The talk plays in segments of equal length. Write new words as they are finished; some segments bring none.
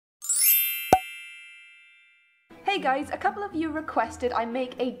Hey guys, a couple of you requested I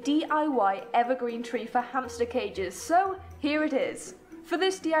make a DIY evergreen tree for hamster cages, so here it is. For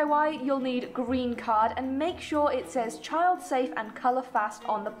this DIY, you'll need green card and make sure it says child safe and colour fast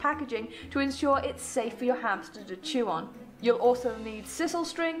on the packaging to ensure it's safe for your hamster to chew on. You'll also need sisal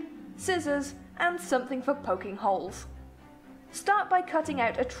string, scissors, and something for poking holes. Start by cutting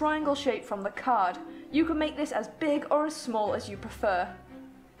out a triangle shape from the card. You can make this as big or as small as you prefer.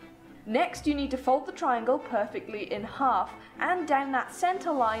 Next, you need to fold the triangle perfectly in half, and down that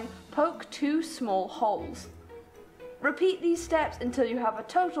centre line, poke 2 small holes. Repeat these steps until you have a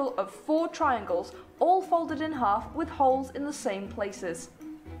total of 4 triangles, all folded in half with holes in the same places.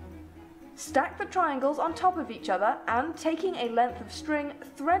 Stack the triangles on top of each other and, taking a length of string,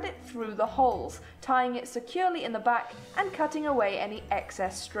 thread it through the holes, tying it securely in the back and cutting away any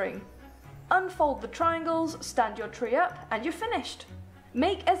excess string. Unfold the triangles, stand your tree up, and you're finished!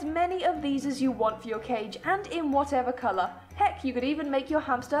 Make as many of these as you want for your cage and in whatever colour. Heck, you could even make your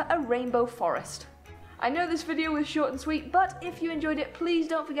hamster a rainbow forest. I know this video was short and sweet, but if you enjoyed it, please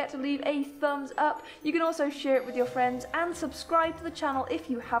don't forget to leave a thumbs up. You can also share it with your friends and subscribe to the channel if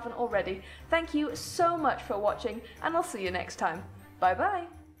you haven't already. Thank you so much for watching, and I'll see you next time. Bye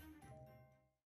bye!